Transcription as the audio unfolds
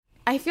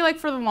I feel like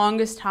for the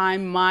longest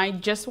time, my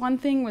just one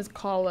thing was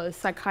call a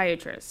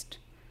psychiatrist.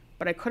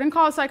 But I couldn't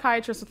call a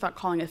psychiatrist without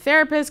calling a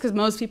therapist because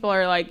most people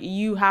are like,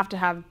 you have to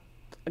have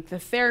like the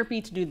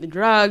therapy to do the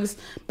drugs.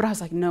 But I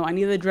was like, no, I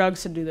need the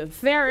drugs to do the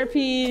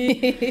therapy.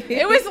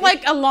 It was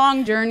like a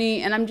long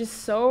journey, and I'm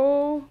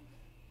trying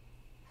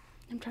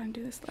to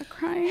do this without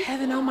crying.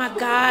 Heaven, oh my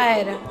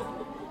God.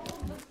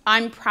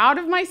 I'm proud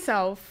of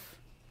myself.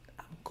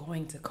 I'm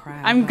going to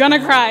cry. I'm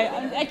gonna cry.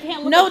 I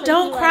can't look. No,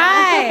 don't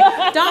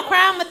cry. Don't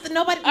cry.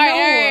 Nobody. All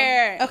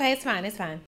right. Okay, it's fine.